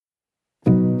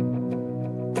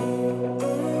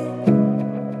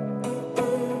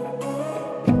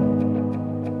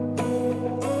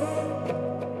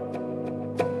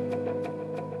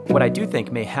What I do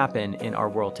think may happen in our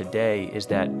world today is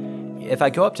that if I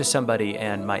go up to somebody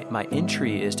and my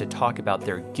entry is to talk about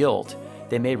their guilt,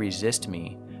 they may resist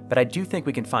me. But I do think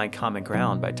we can find common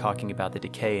ground by talking about the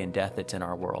decay and death that's in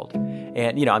our world.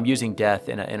 And, I'm using death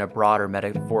in a broader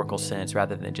metaphorical sense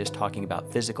rather than just talking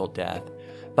about physical death,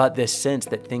 but this sense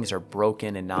that things are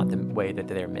broken and not the way that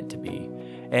they're meant to be.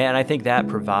 And I think that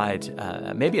provides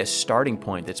maybe a starting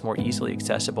point that's more easily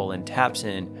accessible and taps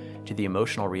in to the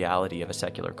emotional reality of a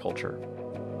secular culture.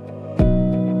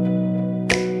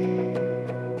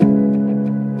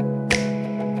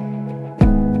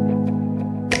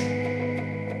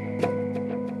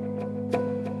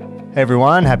 Hey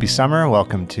everyone, happy summer.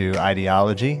 Welcome to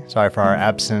Ideology. Sorry for our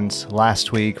absence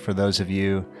last week. For those of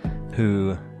you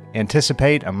who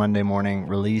anticipate a Monday morning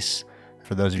release,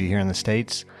 for those of you here in the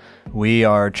States, we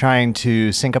are trying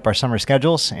to sync up our summer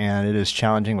schedules, and it is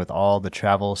challenging with all the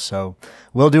travel. So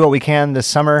we'll do what we can this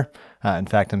summer. In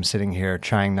fact, I'm sitting here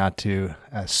trying not to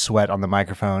sweat on the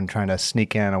microphone, trying to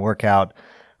sneak in a workout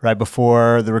right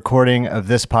before the recording of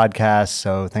this podcast.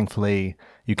 So thankfully,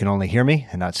 you can only hear me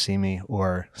and not see me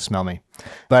or smell me.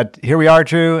 But here we are,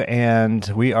 Drew, and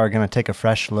we are going to take a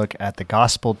fresh look at the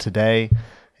gospel today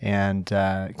and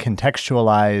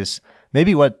contextualize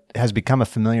maybe what has become a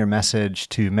familiar message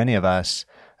to many of us,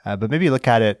 but maybe look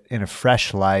at it in a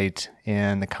fresh light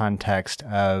in the context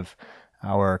of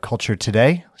our culture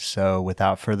today. So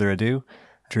without further ado,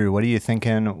 Drew, what are you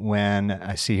thinking when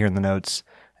I see here in the notes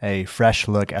a fresh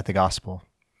look at the gospel?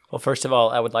 Well, first of all,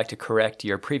 I would like to correct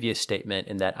your previous statement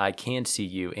in that I can see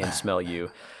you and smell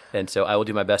you. And so I will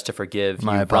do my best to forgive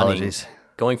my you apologies.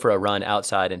 Going for a run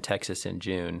outside in Texas in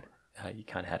June. You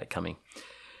kind of had it coming.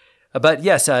 But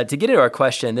yes, to get into our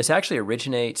question, this actually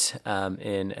originates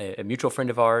in a mutual friend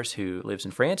of ours who lives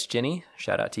in France, Jenny.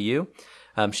 Shout out to you.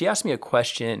 She asked me a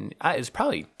question, it was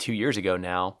probably 2 years ago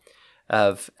now,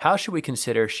 of how should we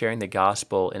consider sharing the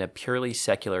gospel in a purely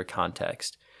secular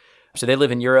context? So they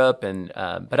live in Europe,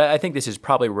 but I think this is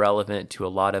probably relevant to a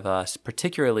lot of us,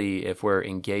 particularly if we're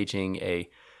engaging a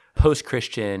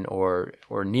post-Christian or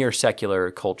near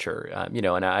secular culture.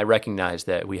 And I recognize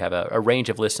that we have a range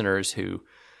of listeners who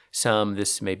some,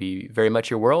 this may be very much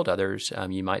your world. Others,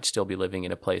 you might still be living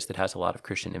in a place that has a lot of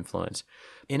Christian influence.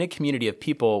 In a community of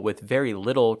people with very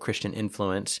little Christian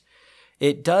influence,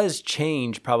 it does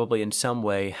change probably in some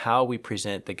way how we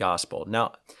present the gospel.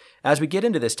 Now, as we get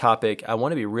into this topic, I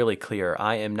want to be really clear.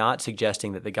 I am not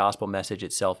suggesting that the gospel message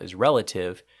itself is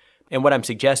relative. And what I'm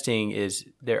suggesting is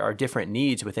there are different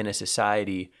needs within a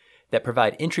society that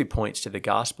provide entry points to the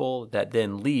gospel that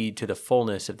then lead to the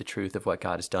fullness of the truth of what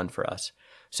God has done for us.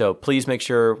 So please make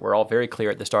sure we're all very clear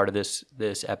at the start of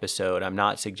this episode. I'm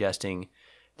not suggesting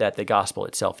that the gospel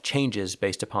itself changes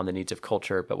based upon the needs of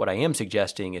culture, but what I am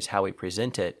suggesting is how we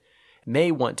present it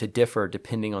may want to differ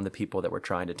depending on the people that we're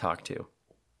trying to talk to.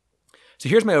 So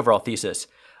here's my overall thesis.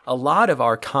 A lot of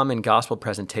our common gospel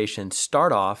presentations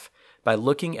start off by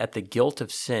looking at the guilt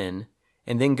of sin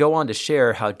and then go on to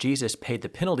share how Jesus paid the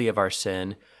penalty of our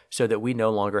sin so that we no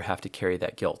longer have to carry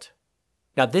that guilt.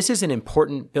 Now, this is an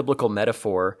important biblical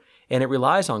metaphor, and it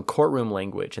relies on courtroom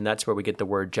language, and that's where we get the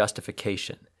word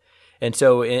justification. And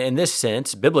so in this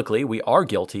sense, biblically, we are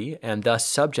guilty and thus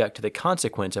subject to the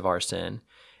consequence of our sin.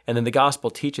 And then the gospel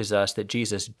teaches us that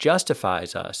Jesus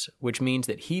justifies us, which means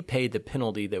that he paid the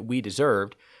penalty that we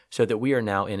deserved so that we are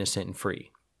now innocent and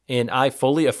free. And I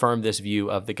fully affirm this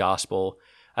view of the gospel.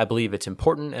 I believe it's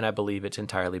important, and I believe it's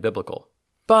entirely biblical.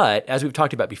 But as we've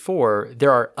talked about before,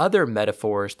 there are other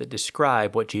metaphors that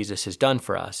describe what Jesus has done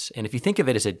for us. And if you think of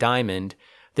it as a diamond,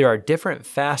 there are different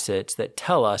facets that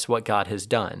tell us what God has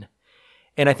done.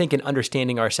 And I think in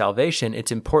understanding our salvation,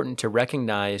 it's important to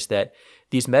recognize that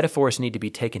these metaphors need to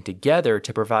be taken together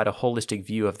to provide a holistic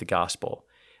view of the gospel.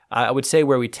 I would say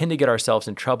where we tend to get ourselves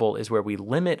in trouble is where we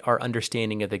limit our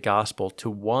understanding of the gospel to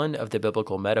one of the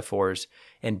biblical metaphors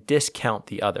and discount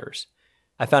the others.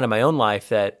 I found in my own life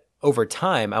that over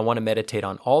time, I want to meditate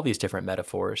on all these different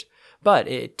metaphors, but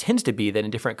it tends to be that in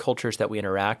different cultures that we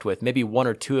interact with, maybe one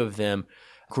or two of them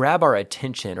grab our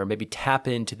attention or maybe tap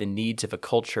into the needs of a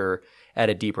culture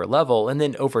at a deeper level, and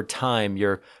then over time,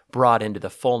 you're brought into the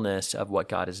fullness of what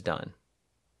God has done.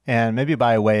 And maybe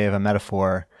by way of a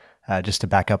metaphor, just to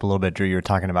back up a little bit, Drew, you were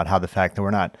talking about how the fact that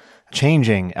we're not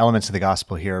changing elements of the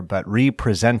gospel here, but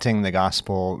representing the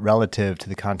gospel relative to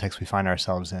the context we find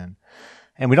ourselves in.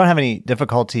 And we don't have any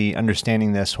difficulty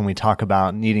understanding this when we talk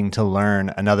about needing to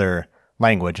learn another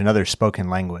language, another spoken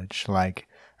language, like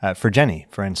For Jenny,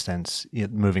 for instance,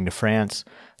 moving to France,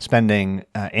 spending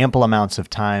ample amounts of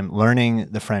time learning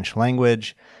the French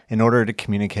language in order to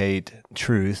communicate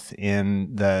truth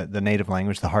in the native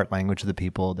language, the heart language of the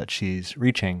people that she's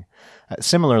reaching.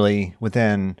 Similarly,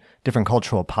 within different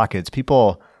cultural pockets,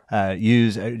 people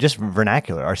use just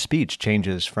vernacular. Our speech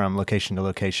changes from location to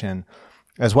location,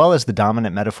 as well as the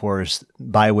dominant metaphors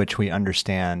by which we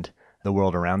understand the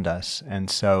world around us. And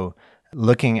so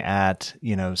looking at,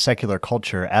 secular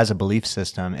culture as a belief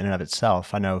system in and of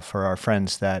itself, I know for our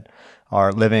friends that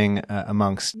are living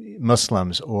amongst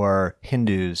Muslims or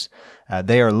Hindus,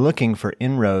 they are looking for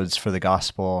inroads for the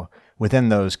gospel within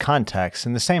those contexts.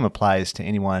 And the same applies to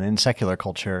anyone in secular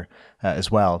culture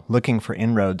as well, looking for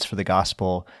inroads for the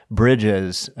gospel,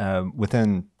 bridges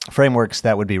within frameworks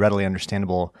that would be readily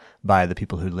understandable by the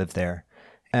people who live there.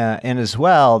 And as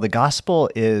well, the gospel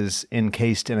is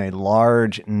encased in a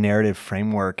large narrative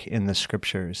framework in the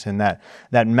scriptures, and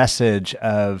that message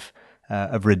of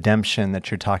redemption that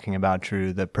you're talking about,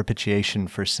 Drew, the propitiation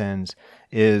for sins,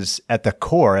 is at the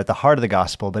core, at the heart of the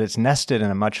gospel, but it's nested in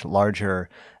a much larger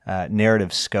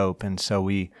narrative scope. And so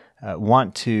we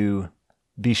want to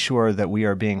be sure that we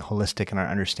are being holistic in our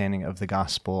understanding of the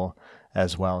gospel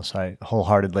as well. So I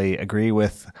wholeheartedly agree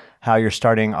with how you're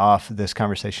starting off this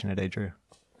conversation today, Drew.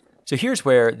 So here's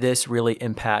where this really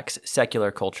impacts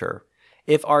secular culture.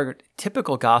 If our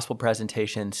typical gospel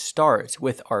presentation starts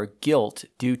with our guilt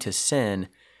due to sin,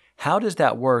 how does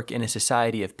that work in a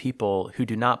society of people who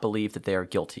do not believe that they are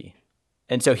guilty?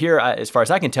 And so here, as far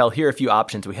as I can tell, here are a few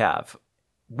options we have.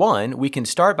 One, we can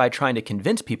start by trying to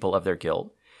convince people of their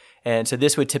guilt. And so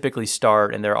this would typically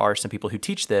start, and there are some people who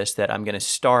teach this, that I'm going to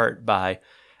start by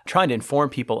trying to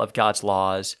inform people of God's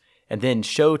laws and then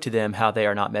show to them how they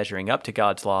are not measuring up to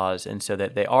God's laws, and so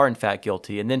that they are in fact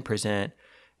guilty, and then present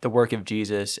the work of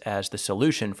Jesus as the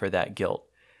solution for that guilt.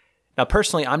 Now,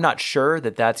 personally, I'm not sure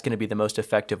that that's going to be the most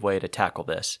effective way to tackle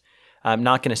this. I'm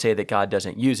not going to say that God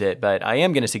doesn't use it, but I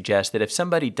am going to suggest that if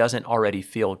somebody doesn't already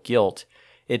feel guilt,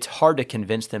 it's hard to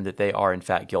convince them that they are in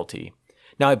fact guilty.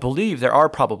 Now, I believe there are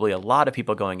probably a lot of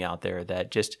people going out there that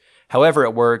just, however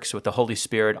it works with the Holy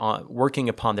Spirit working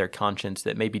upon their conscience,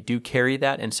 that maybe do carry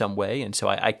that in some way. And so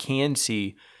I can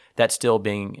see that still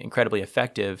being incredibly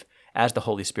effective as the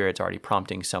Holy Spirit's already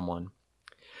prompting someone.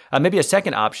 Maybe a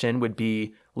second option would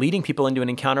be leading people into an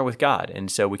encounter with God. And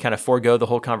so we kind of forego the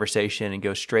whole conversation and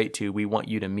go straight to, we want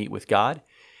you to meet with God.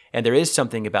 And there is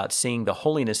something about seeing the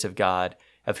holiness of God,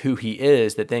 of who he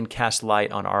is, that then casts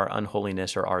light on our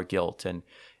unholiness or our guilt. And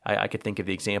I could think of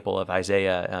the example of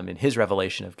Isaiah in his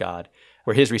revelation of God,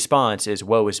 where his response is,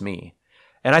 woe is me.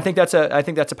 And I think that's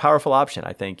a powerful option.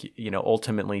 I think,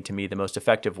 ultimately to me, the most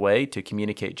effective way to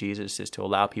communicate Jesus is to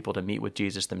allow people to meet with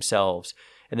Jesus themselves.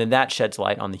 And then that sheds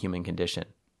light on the human condition.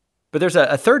 But there's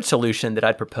a third solution that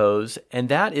I'd propose, and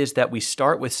that is that we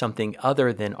start with something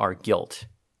other than our guilt.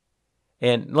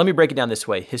 And let me break it down this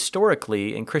way.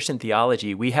 Historically, in Christian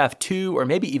theology, we have 2 or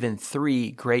maybe even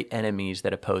 3 great enemies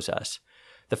that oppose us.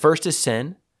 The first is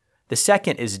sin, the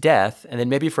second is death, and then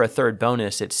maybe for a third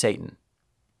bonus, it's Satan.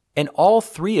 And all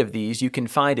 3 of these, you can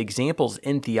find examples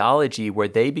in theology where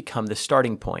they become the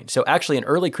starting point. So actually, in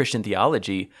early Christian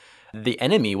theology, the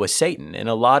enemy was Satan, and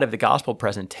a lot of the gospel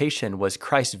presentation was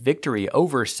Christ's victory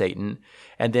over Satan,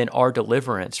 and then our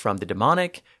deliverance from the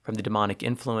demonic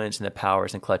influence and the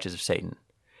powers and clutches of Satan.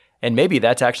 And maybe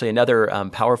that's actually another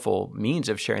powerful means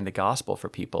of sharing the gospel for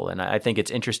people. And I think it's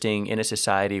interesting in a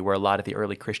society where a lot of the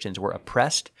early Christians were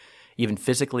oppressed, even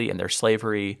physically in their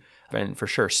slavery, and for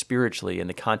sure spiritually in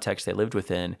the context they lived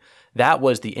within. That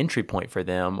was the entry point for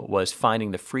them, was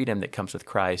finding the freedom that comes with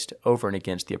Christ over and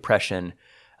against the oppression.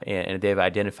 And they've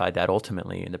identified that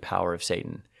ultimately in the power of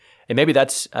Satan. And maybe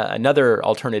that's another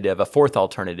alternative, a fourth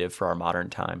alternative for our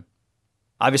modern time.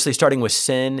 Obviously, starting with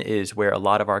sin is where a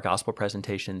lot of our gospel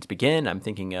presentations begin. I'm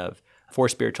thinking of 4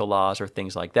 spiritual laws or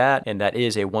things like that, and that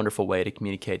is a wonderful way to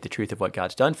communicate the truth of what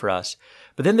God's done for us.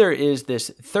 But then there is this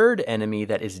third enemy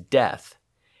that is death.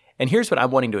 And here's what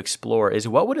I'm wanting to explore is,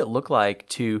 what would it look like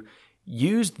to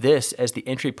use this as the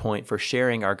entry point for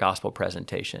sharing our gospel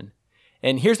presentation?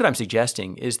 And here's what I'm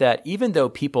suggesting is that even though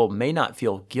people may not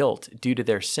feel guilt due to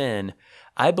their sin,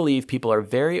 I believe people are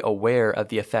very aware of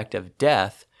the effect of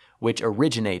death, which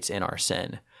originates in our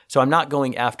sin. So I'm not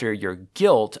going after your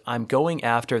guilt, I'm going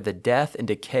after the death and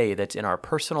decay that's in our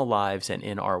personal lives and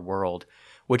in our world,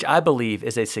 which I believe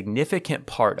is a significant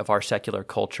part of our secular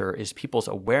culture, is people's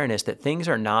awareness that things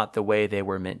are not the way they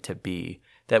were meant to be,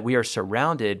 that we are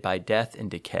surrounded by death and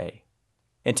decay.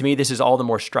 And to me, this is all the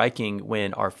more striking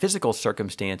when our physical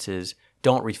circumstances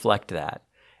don't reflect that.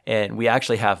 And we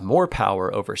actually have more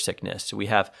power over sickness. We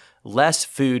have less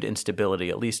food instability,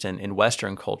 at least in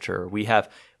Western culture. We have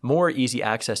more easy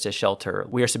access to shelter.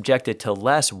 We are subjected to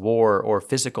less war or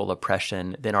physical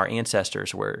oppression than our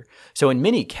ancestors were. So in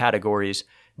many categories,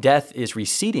 death is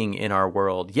receding in our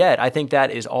world. Yet, I think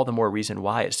that is all the more reason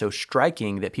why it's so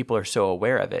striking that people are so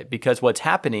aware of it. Because what's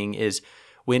happening is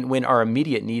when our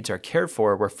immediate needs are cared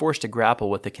for, we're forced to grapple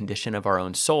with the condition of our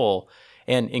own soul.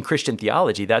 And in Christian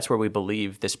theology, that's where we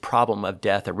believe this problem of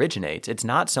death originates. It's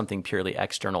not something purely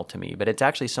external to me, but it's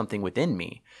actually something within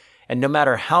me. And no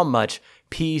matter how much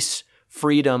peace,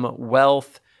 freedom,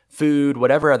 wealth, food,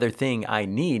 whatever other thing I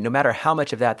need, no matter how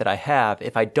much of that I have,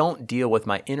 if I don't deal with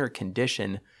my inner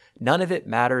condition, none of it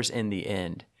matters in the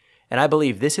end. And I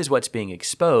believe this is what's being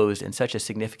exposed in such a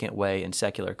significant way in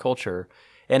secular culture.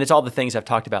 And it's all the things I've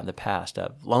talked about in the past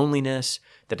of loneliness,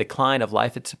 the decline of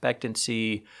life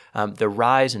expectancy, the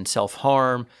rise in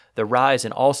self-harm, the rise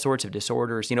in all sorts of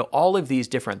disorders. All of these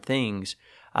different things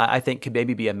I think could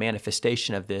maybe be a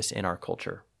manifestation of this in our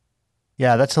culture.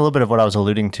 Yeah, that's a little bit of what I was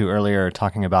alluding to earlier,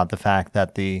 talking about the fact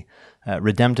that the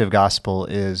redemptive gospel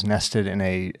is nested in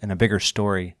a bigger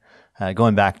story,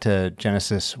 going back to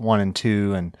Genesis 1 and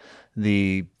 2 and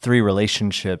the three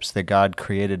relationships that God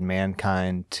created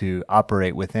mankind to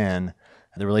operate within: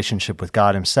 the relationship with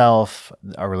God himself,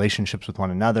 our relationships with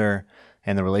one another,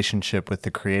 and the relationship with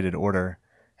the created order.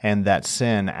 And that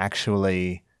sin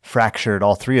actually fractured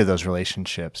all three of those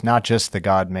relationships, not just the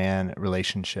God-man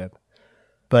relationship,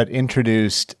 but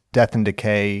introduced death and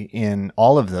decay in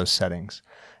all of those settings.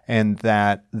 And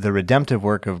that the redemptive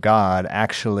work of God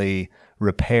actually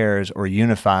repairs or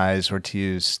unifies, or to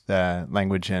use the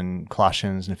language in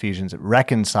Colossians and Ephesians, it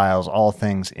reconciles all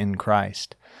things in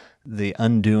Christ. The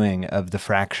undoing of the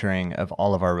fracturing of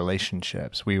all of our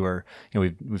relationships. We've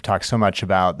talked so much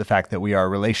about the fact that we are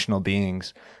relational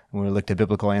beings. When we looked at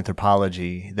biblical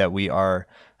anthropology, that we are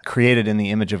created in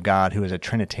the image of God, who is a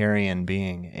Trinitarian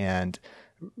being, and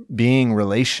being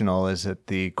relational is at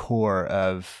the core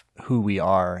of who we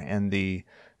are, and the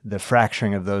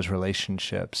fracturing of those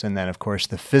relationships, and then of course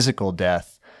the physical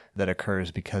death that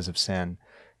occurs because of sin.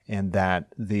 And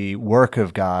that the work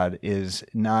of God is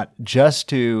not just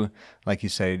to, like you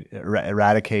say,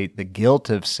 eradicate the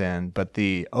guilt of sin, but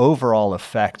the overall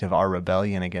effect of our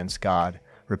rebellion against God,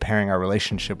 repairing our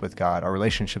relationship with God, our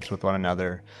relationships with one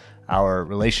another, our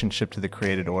relationship to the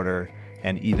created order,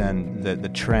 and even the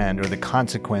trend or the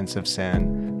consequence of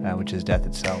sin, which is death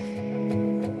itself.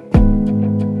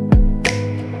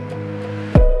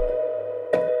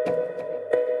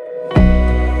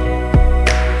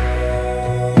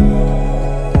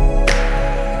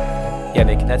 Yeah,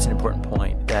 Vic, that's an important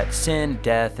point, that sin,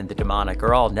 death, and the demonic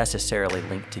are all necessarily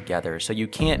linked together. So you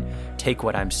can't take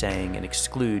what I'm saying and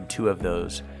exclude two of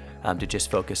those to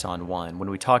just focus on one. When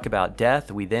we talk about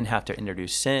death, we then have to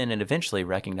introduce sin and eventually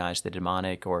recognize the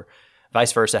demonic, or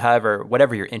vice versa, however,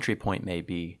 whatever your entry point may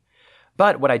be.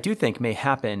 But what I do think may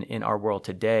happen in our world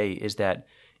today is that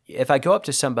if I go up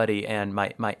to somebody and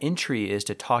my entry is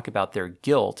to talk about their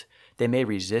guilt, they may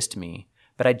resist me.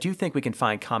 But I do think we can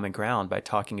find common ground by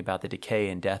talking about the decay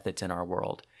and death that's in our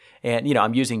world. And,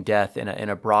 I'm using death in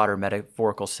a broader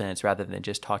metaphorical sense rather than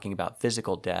just talking about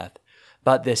physical death,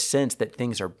 but this sense that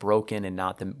things are broken and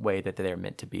not the way that they're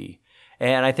meant to be.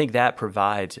 And I think that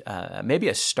provides maybe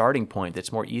a starting point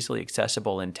that's more easily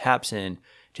accessible and taps in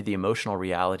to the emotional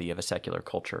reality of a secular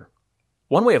culture.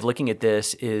 One way of looking at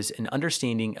this is an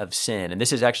understanding of sin. And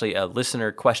this is actually a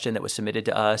listener question that was submitted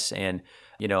to us. And,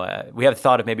 we have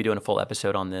thought of maybe doing a full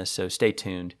episode on this, so stay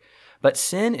tuned. But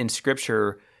sin in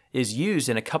Scripture is used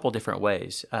in a couple different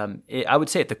ways. I would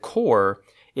say at the core,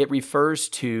 it refers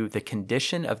to the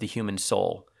condition of the human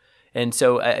soul. And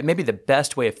so maybe the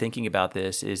best way of thinking about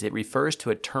this is it refers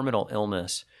to a terminal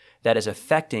illness that is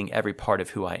affecting every part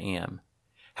of who I am.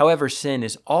 However, sin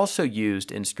is also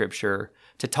used in Scripture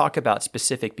to talk about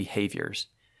specific behaviors.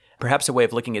 Perhaps a way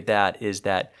of looking at that is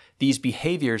that these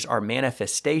behaviors are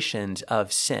manifestations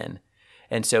of sin.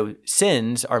 And so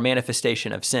sins are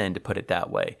manifestation of sin, to put it that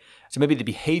way. So maybe the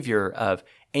behavior of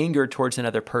anger towards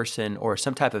another person, or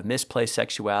some type of misplaced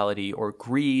sexuality, or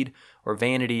greed, or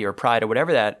vanity, or pride, or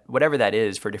whatever that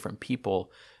is for different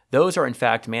people, those are in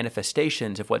fact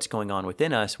manifestations of what's going on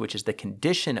within us, which is the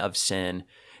condition of sin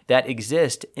that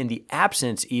exist in the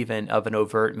absence even of an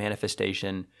overt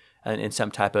manifestation in some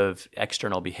type of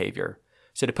external behavior.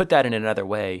 So to put that in another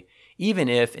way, even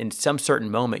if in some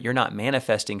certain moment you're not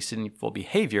manifesting sinful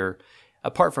behavior,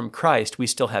 apart from Christ, we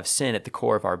still have sin at the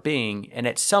core of our being, and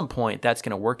at some point that's going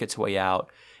to work its way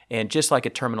out, and just like a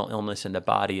terminal illness in the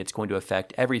body, it's going to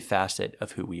affect every facet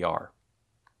of who we are.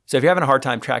 So if you're having a hard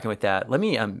time tracking with that, let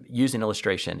me use an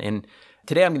illustration. And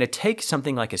today I'm going to take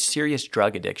something like a serious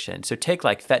drug addiction. So take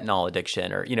like fentanyl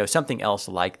addiction or, something else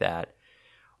like that,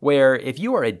 where if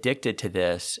you are addicted to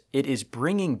this, it is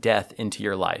bringing death into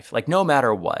your life, like no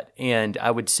matter what. And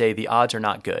I would say the odds are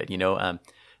not good.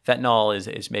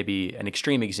 Fentanyl is maybe an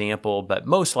extreme example, but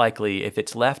most likely if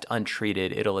it's left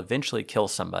untreated, it'll eventually kill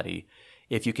somebody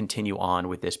if you continue on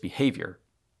with this behavior.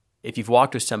 If you've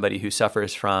walked with somebody who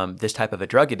suffers from this type of a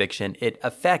drug addiction, it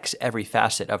affects every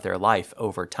facet of their life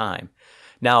over time.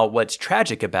 Now, what's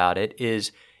tragic about it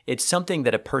is it's something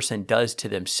that a person does to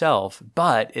themselves,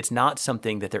 but it's not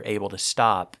something that they're able to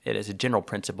stop it as a general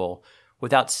principle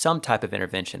without some type of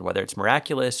intervention, whether it's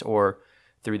miraculous or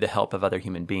through the help of other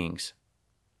human beings.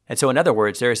 And so in other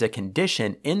words, there is a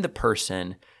condition in the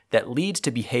person that leads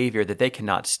to behavior that they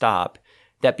cannot stop.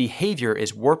 That behavior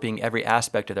is warping every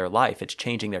aspect of their life. It's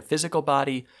changing their physical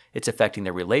body. It's affecting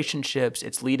their relationships.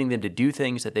 It's leading them to do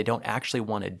things that they don't actually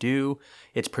want to do.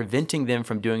 It's preventing them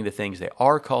from doing the things they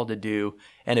are called to do.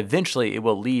 And eventually it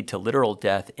will lead to literal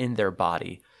death in their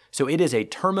body. So it is a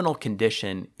terminal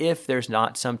condition if there's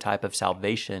not some type of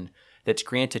salvation that's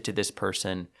granted to this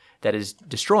person that is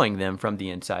destroying them from the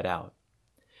inside out.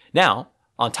 Now,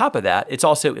 on top of that, it's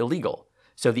also illegal.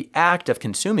 So the act of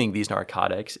consuming these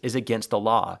narcotics is against the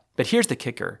law. But here's the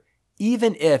kicker.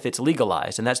 Even if it's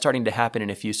legalized, and that's starting to happen in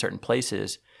a few certain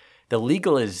places, the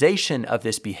legalization of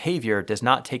this behavior does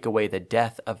not take away the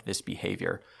death of this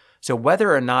behavior. So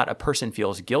whether or not a person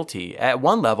feels guilty, at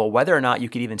one level, whether or not you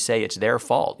could even say it's their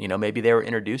fault, maybe they were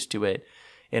introduced to it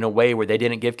in a way where they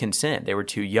didn't give consent. They were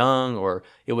too young, or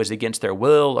it was against their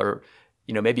will, or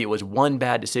maybe it was one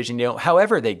bad decision.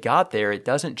 However they got there, it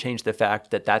doesn't change the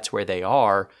fact that that's where they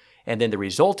are. And then the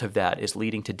result of that is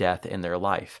leading to death in their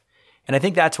life. And I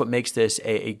think that's what makes this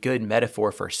a good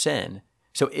metaphor for sin.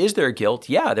 So is there guilt?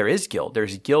 Yeah, there is guilt.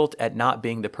 There's guilt at not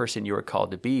being the person you were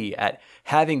called to be, at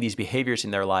having these behaviors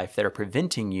in their life that are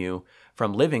preventing you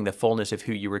from living the fullness of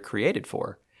who you were created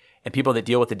for. And people that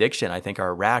deal with addiction, I think,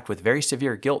 are racked with very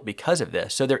severe guilt because of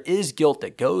this. So there is guilt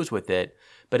that goes with it.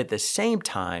 But at the same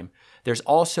time, there's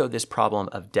also this problem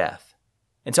of death.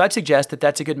 And so I'd suggest that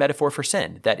that's a good metaphor for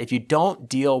sin, that if you don't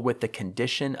deal with the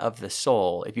condition of the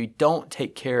soul, if you don't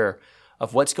take care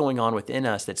of what's going on within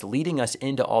us that's leading us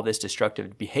into all this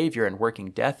destructive behavior and working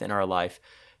death in our life,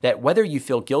 that whether you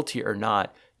feel guilty or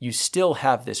not, you still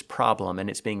have this problem and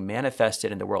it's being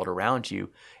manifested in the world around you,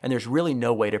 and there's really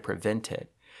no way to prevent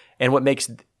it. And what makes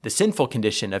the sinful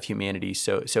condition of humanity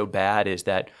so bad is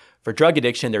that for drug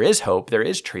addiction, there is hope, there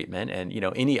is treatment, and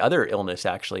any other illness,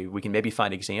 actually, we can maybe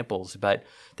find examples, but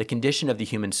the condition of the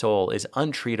human soul is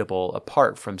untreatable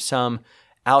apart from some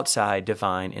outside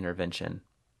divine intervention.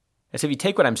 And so if you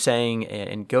take what I'm saying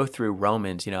and go through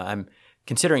Romans, I'm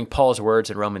considering Paul's words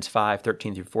in Romans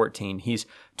 5:13 through 14. He's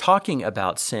talking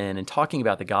about sin and talking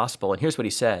about the gospel, and here's what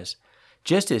he says.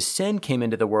 Just as sin came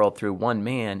into the world through one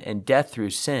man, and death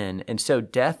through sin, and so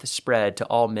death spread to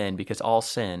all men because all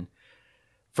sin.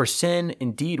 For sin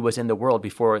indeed was in the world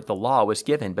before the law was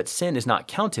given, but sin is not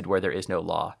counted where there is no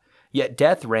law. Yet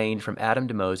death reigned from Adam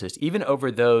to Moses, even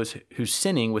over those whose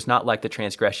sinning was not like the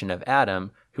transgression of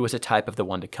Adam, who was a type of the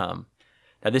one to come.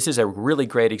 Now, this is a really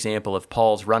great example of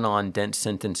Paul's run-on dense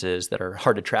sentences that are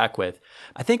hard to track with.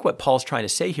 I think what Paul's trying to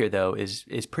say here, though, is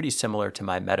pretty similar to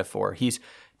my metaphor. He's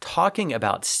talking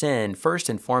about sin first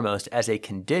and foremost as a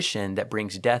condition that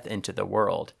brings death into the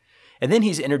world. And then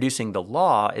he's introducing the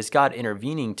law as God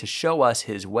intervening to show us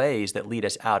his ways that lead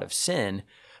us out of sin.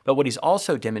 But what he's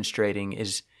also demonstrating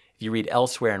is, if you read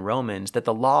elsewhere in Romans, that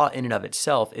the law in and of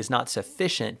itself is not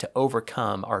sufficient to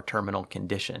overcome our terminal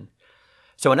condition.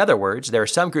 So in other words, there are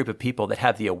some group of people that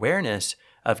have the awareness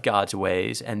of God's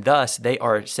ways, and thus they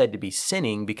are said to be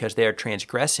sinning because they are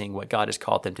transgressing what God has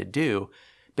called them to do.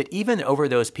 But even over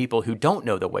those people who don't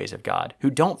know the ways of God, who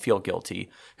don't feel guilty,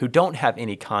 who don't have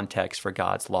any context for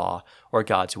God's law or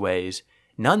God's ways,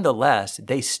 nonetheless,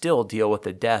 they still deal with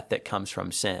the death that comes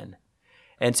from sin.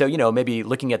 And so, maybe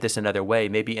looking at this another way,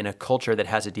 maybe in a culture that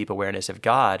has a deep awareness of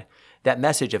God, that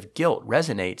message of guilt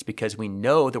resonates because we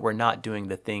know that we're not doing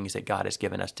the things that God has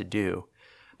given us to do.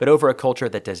 But over a culture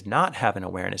that does not have an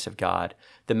awareness of God,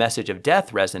 the message of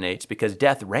death resonates because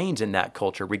death reigns in that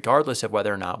culture regardless of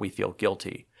whether or not we feel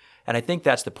guilty. And I think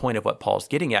that's the point of what Paul's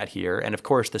getting at here. And of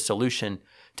course, the solution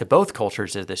to both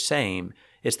cultures is the same.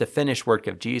 It's the finished work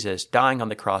of Jesus dying on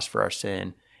the cross for our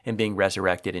sin and being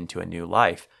resurrected into a new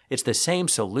life. It's the same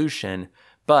solution,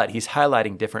 but he's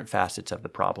highlighting different facets of the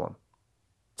problem.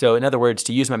 So in other words,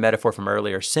 to use my metaphor from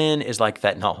earlier, sin is like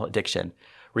fentanyl addiction.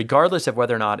 regardless of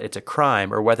whether or not it's a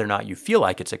crime or whether or not you feel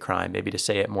like it's a crime, maybe to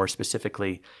say it more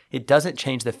specifically, it doesn't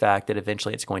change the fact that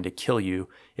eventually it's going to kill you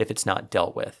if it's not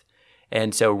dealt with.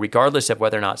 And so regardless of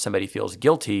whether or not somebody feels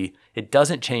guilty, it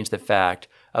doesn't change the fact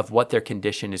of what their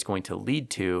condition is going to lead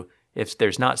to if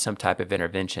there's not some type of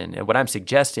intervention. And what I'm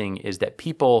suggesting is that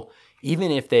people,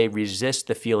 even if they resist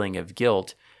the feeling of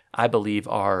guilt, I believe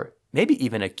are maybe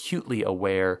even acutely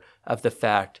aware of the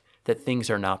fact that things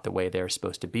are not the way they're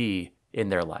supposed to be in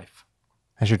their life.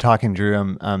 As you're talking,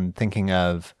 Drew, I'm thinking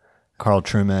of Carl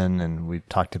Trueman, and we've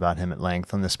talked about him at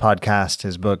length on this podcast,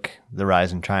 his book, The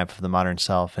Rise and Triumph of the Modern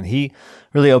Self. And he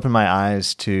really opened my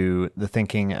eyes to the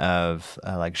thinking of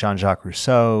like Jean-Jacques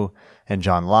Rousseau and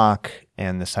John Locke,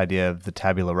 and this idea of the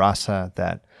tabula rasa,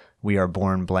 that we are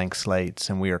born blank slates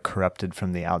and we are corrupted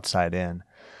from the outside in.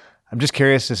 I'm just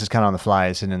curious, this is kind of on the fly,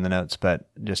 isn't in the notes, but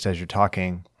just as you're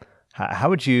talking, how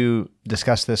would you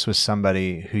discuss this with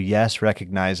somebody who, yes,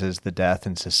 recognizes the death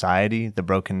in society, the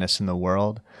brokenness in the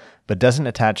world, but doesn't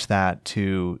attach that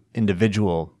to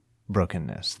individual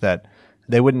brokenness, that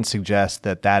they wouldn't suggest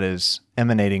that that is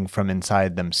emanating from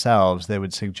inside themselves. They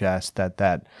would suggest that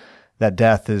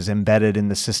death is embedded in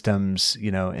the systems,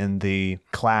 in the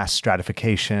class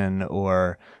stratification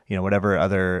or, whatever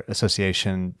other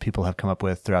association people have come up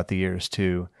with throughout the years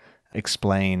to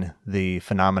explain the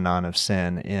phenomenon of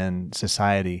sin in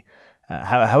society.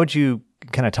 How would you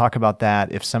kind of talk about that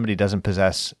if somebody doesn't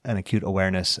possess an acute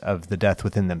awareness of the death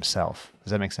within themselves?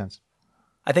 Does that make sense?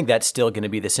 I think that's still going to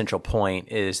be the central point,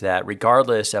 is that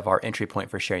regardless of our entry point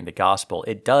for sharing the gospel,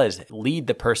 it does lead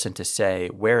the person to say,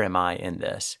 where am I in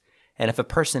this? And if a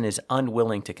person is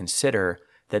unwilling to consider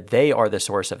that they are the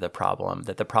source of the problem,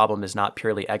 that the problem is not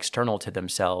purely external to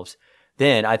themselves,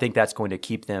 then I think that's going to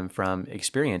keep them from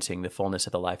experiencing the fullness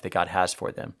of the life that God has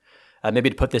for them. Maybe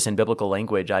to put this in biblical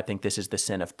language, I think this is the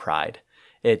sin of pride.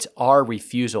 It's our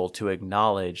refusal to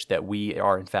acknowledge that we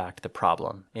are, in fact, the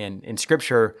problem. And in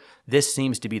Scripture, this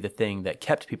seems to be the thing that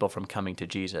kept people from coming to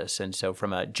Jesus. And so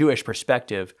from a Jewish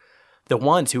perspective, the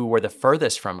ones who were the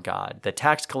furthest from God, the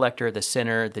tax collector, the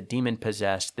sinner, the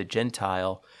demon-possessed, the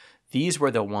Gentile, these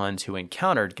were the ones who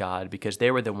encountered God because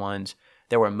they were the ones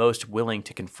that were most willing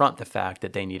to confront the fact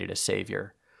that they needed a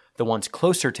Savior. The ones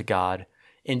closer to God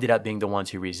ended up being the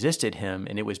ones who resisted Him,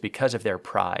 and it was because of their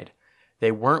pride.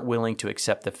 They weren't willing to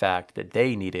accept the fact that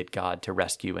they needed God to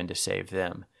rescue and to save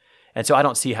them. And so I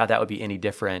don't see how that would be any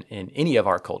different in any of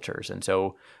our cultures. And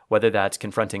so whether that's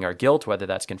confronting our guilt, whether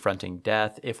that's confronting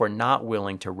death, if we're not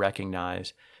willing to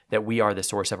recognize that we are the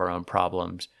source of our own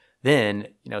problems, then,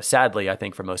 sadly, I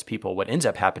think for most people, what ends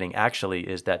up happening actually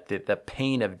is that the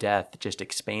pain of death just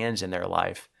expands in their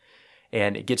life.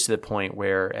 And it gets to the point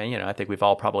where, and I think we've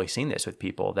all probably seen this with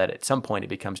people, that at some point it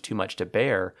becomes too much to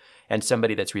bear. And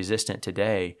somebody that's resistant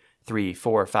today, 3,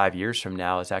 4, 5 years from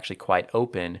now, is actually quite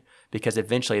open because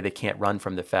eventually they can't run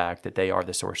from the fact that they are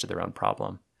the source of their own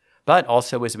problem. But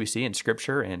also, as we see in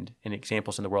Scripture and in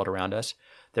examples in the world around us,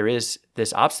 there is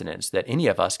this obstinance that any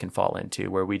of us can fall into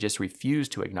where we just refuse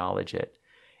to acknowledge it.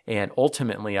 And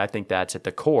ultimately, I think that's at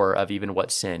the core of even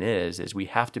what sin is we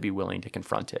have to be willing to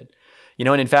confront it.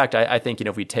 And in fact, I think,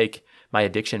 if we take my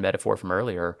addiction metaphor from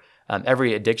earlier,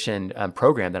 every addiction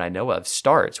program that I know of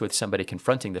starts with somebody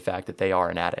confronting the fact that they are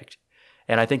an addict.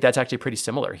 And I think that's actually pretty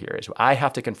similar here, is I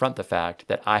have to confront the fact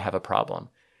that I have a problem.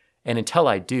 And until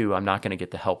I do, I'm not going to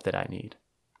get the help that I need.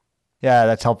 Yeah,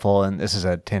 that's helpful. And this is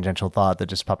a tangential thought that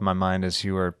just popped in my mind as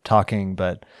you were talking,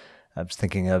 but I was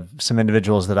thinking of some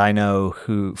individuals that I know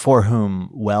for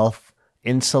whom wealth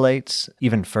insulates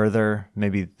even further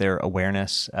maybe their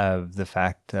awareness of the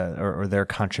fact or their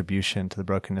contribution to the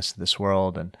brokenness of this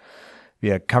world. And be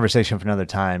a conversation for another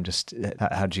time, just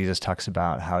how Jesus talks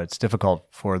about how it's difficult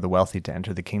for the wealthy to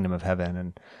enter the kingdom of heaven.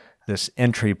 And this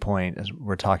entry point, as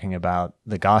we're talking about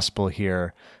the gospel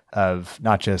here, of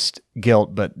not just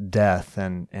guilt, but death,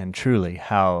 and truly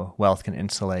how wealth can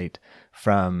insulate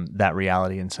from that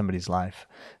reality in somebody's life.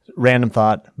 Random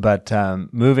thought, but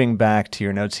moving back to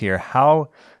your notes here, how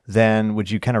then would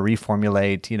you kind of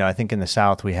reformulate? I think in the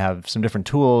South we have some different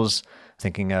tools,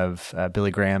 thinking of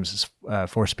Billy Graham's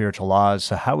 4 Spiritual Laws.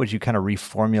 So how would you kind of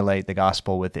reformulate the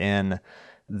gospel within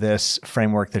this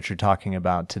framework that you're talking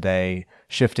about today,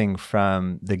 shifting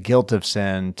from the guilt of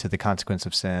sin to the consequence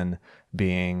of sin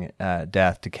being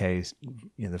death, decay,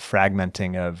 the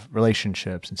fragmenting of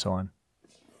relationships and so on?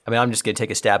 I'm just going to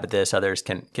take a stab at this. Others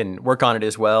can work on it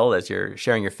as well as you're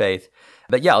sharing your faith.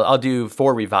 But yeah, I'll do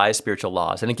 4 revised spiritual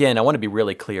laws. And again, I want to be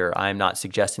really clear. I'm not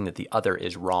suggesting that the other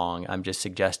is wrong. I'm just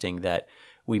suggesting that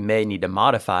we may need to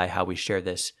modify how we share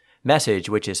this message,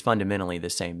 which is fundamentally the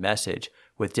same message,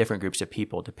 with different groups of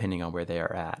people depending on where they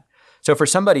are at. So for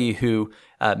somebody who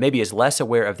maybe is less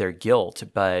aware of their guilt,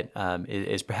 but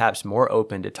is perhaps more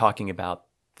open to talking about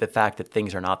the fact that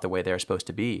things are not the way they're supposed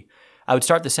to be, I would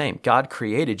start the same. God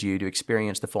created you to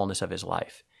experience the fullness of his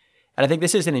life. And I think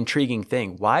this is an intriguing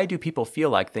thing. Why do people feel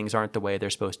like things aren't the way they're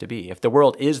supposed to be? If the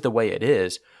world is the way it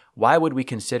is, why would we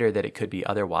consider that it could be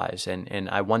otherwise? And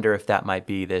I wonder if that might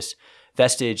be this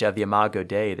vestige of the Imago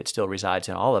Dei that still resides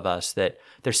in all of us, that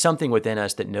there's something within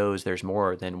us that knows there's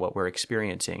more than what we're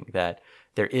experiencing, that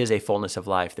there is a fullness of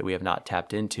life that we have not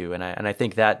tapped into. And I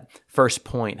think that first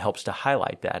point helps to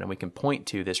highlight that. And we can point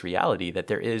to this reality that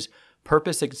there is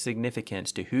purpose and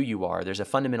significance to who you are. There's a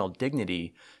fundamental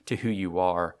dignity to who you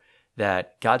are,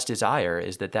 that God's desire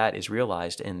is that that is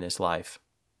realized in this life.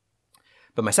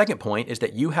 But my second point is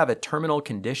that you have a terminal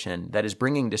condition that is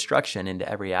bringing destruction into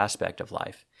every aspect of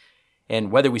life.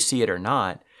 And whether we see it or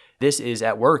not, this is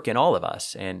at work in all of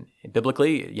us. And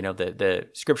biblically, the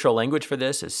scriptural language for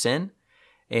this is sin.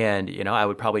 And, I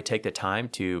would probably take the time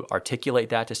to articulate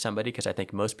that to somebody, because I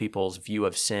think most people's view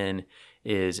of sin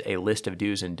is a list of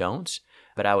do's and don'ts.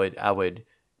 But I would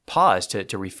pause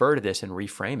to refer to this and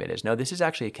reframe it as, no, this is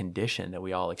actually a condition that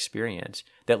we all experience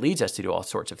that leads us to do all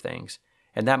sorts of things.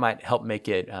 And that might help make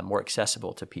it more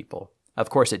accessible to people. Of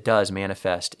course, it does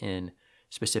manifest in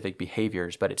specific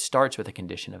behaviors, but it starts with a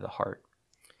condition of the heart.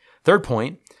 Third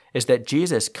point is that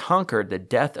Jesus conquered the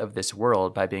death of this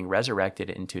world by being resurrected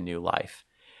into new life.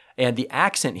 And the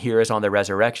accent here is on the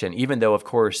resurrection, even though, of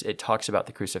course, it talks about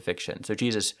the crucifixion. So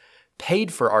Jesus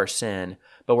paid for our sin,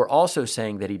 but we're also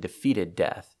saying that he defeated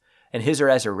death. And his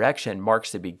resurrection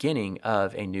marks the beginning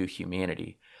of a new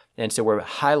humanity. And so we're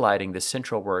highlighting the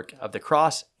central work of the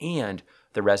cross and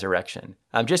the resurrection.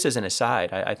 Just as an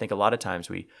aside, I think a lot of times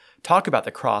we talk about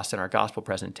the cross in our gospel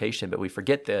presentation, but we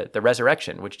forget the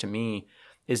resurrection, which to me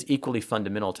is equally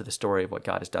fundamental to the story of what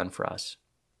God has done for us.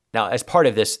 Now, as part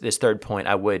of this third point,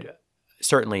 I would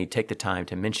certainly take the time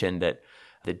to mention that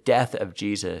the death of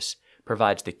Jesus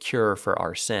provides the cure for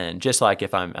our sin. Just like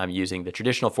if I'm using the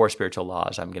traditional four spiritual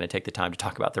laws, I'm going to take the time to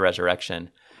talk about the resurrection,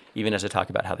 even as I talk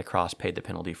about how the cross paid the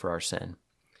penalty for our sin.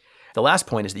 The last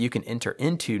point is that you can enter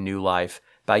into new life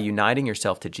by uniting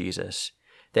yourself to Jesus,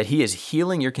 that he is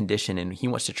healing your condition and he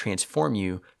wants to transform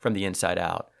you from the inside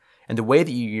out. And the way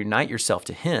that you unite yourself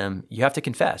to him, you have to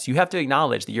confess. You have to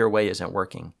acknowledge that your way isn't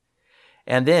working.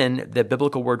 And then the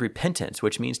biblical word repentance,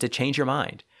 which means to change your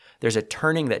mind. There's a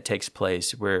turning that takes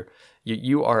place where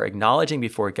you are acknowledging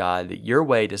before God that your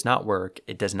way does not work,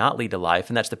 it does not lead to life,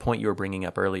 and that's the point you were bringing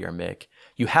up earlier, Mick.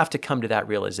 You have to come to that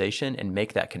realization and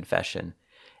make that confession.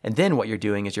 And then what you're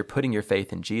doing is you're putting your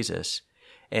faith in Jesus.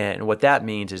 And what that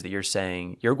means is that you're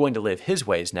saying you're going to live his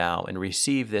ways now and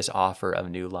receive this offer of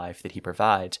new life that he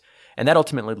provides. And that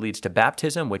ultimately leads to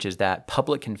baptism, which is that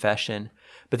public confession.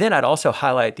 But then I'd also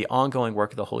highlight the ongoing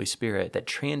work of the Holy Spirit that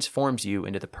transforms you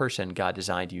into the person God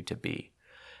designed you to be.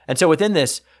 And so within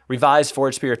this revised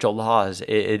Four Spiritual Laws,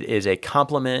 it is a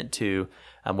complement to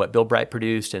what Bill Bright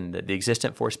produced and the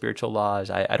existent Four Spiritual Laws.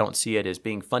 I don't see it as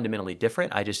being fundamentally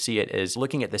different. I just see it as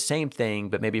looking at the same thing,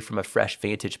 but maybe from a fresh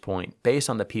vantage point based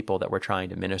on the people that we're trying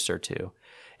to minister to.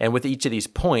 And with each of these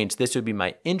points, this would be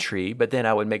my entry, but then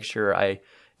I would make sure I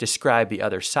describe the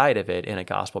other side of it in a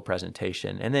gospel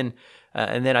presentation. And then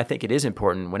I think it is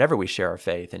important whenever we share our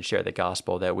faith and share the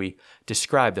gospel that we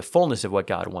describe the fullness of what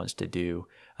God wants to do,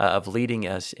 of leading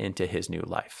us into his new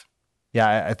life.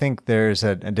 Yeah, I think there's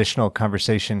an additional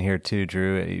conversation here too,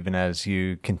 Drew, even as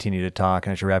you continue to talk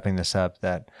and as you're wrapping this up,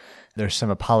 that there's some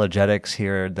apologetics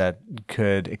here that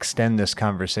could extend this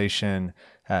conversation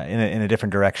in a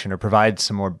different direction or provide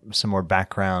some more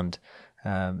background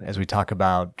as we talk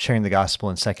about sharing the gospel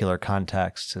in secular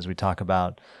contexts, as we talk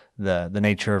about the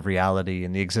nature of reality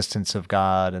and the existence of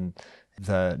God and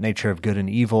the nature of good and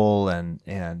evil,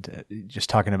 and just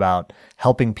talking about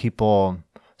helping people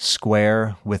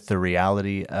square with the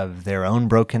reality of their own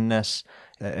brokenness.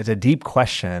 It's a deep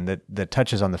question that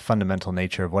touches on the fundamental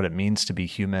nature of what it means to be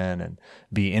human and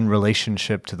be in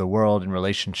relationship to the world, in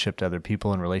relationship to other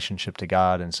people, in relationship to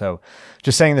God. And so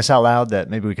just saying this out loud, that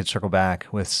maybe we could circle back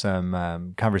with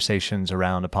some conversations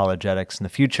around apologetics in the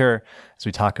future as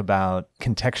we talk about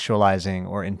contextualizing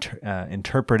or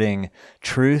interpreting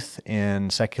truth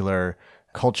in secular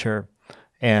culture.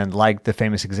 And like the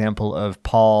famous example of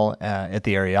Paul at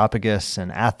the Areopagus in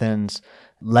Athens,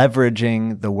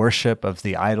 leveraging the worship of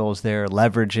the idols there,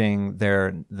 leveraging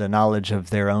the knowledge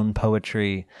of their own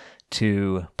poetry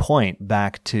to point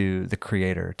back to the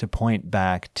Creator, to point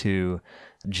back to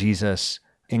Jesus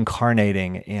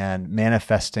incarnating and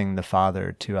manifesting the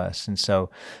Father to us. And so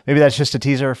maybe that's just a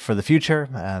teaser for the future.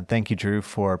 Thank you, Drew,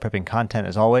 for prepping content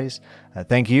as always.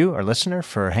 Thank you, our listener,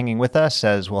 for hanging with us,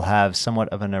 as we'll have somewhat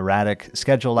of an erratic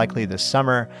schedule likely this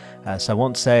summer. So I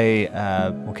won't say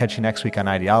we'll catch you next week on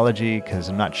Ideology, because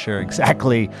I'm not sure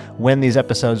exactly when these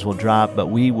episodes will drop, but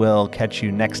we will catch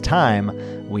you next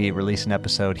time we release an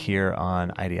episode here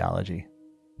on Ideology.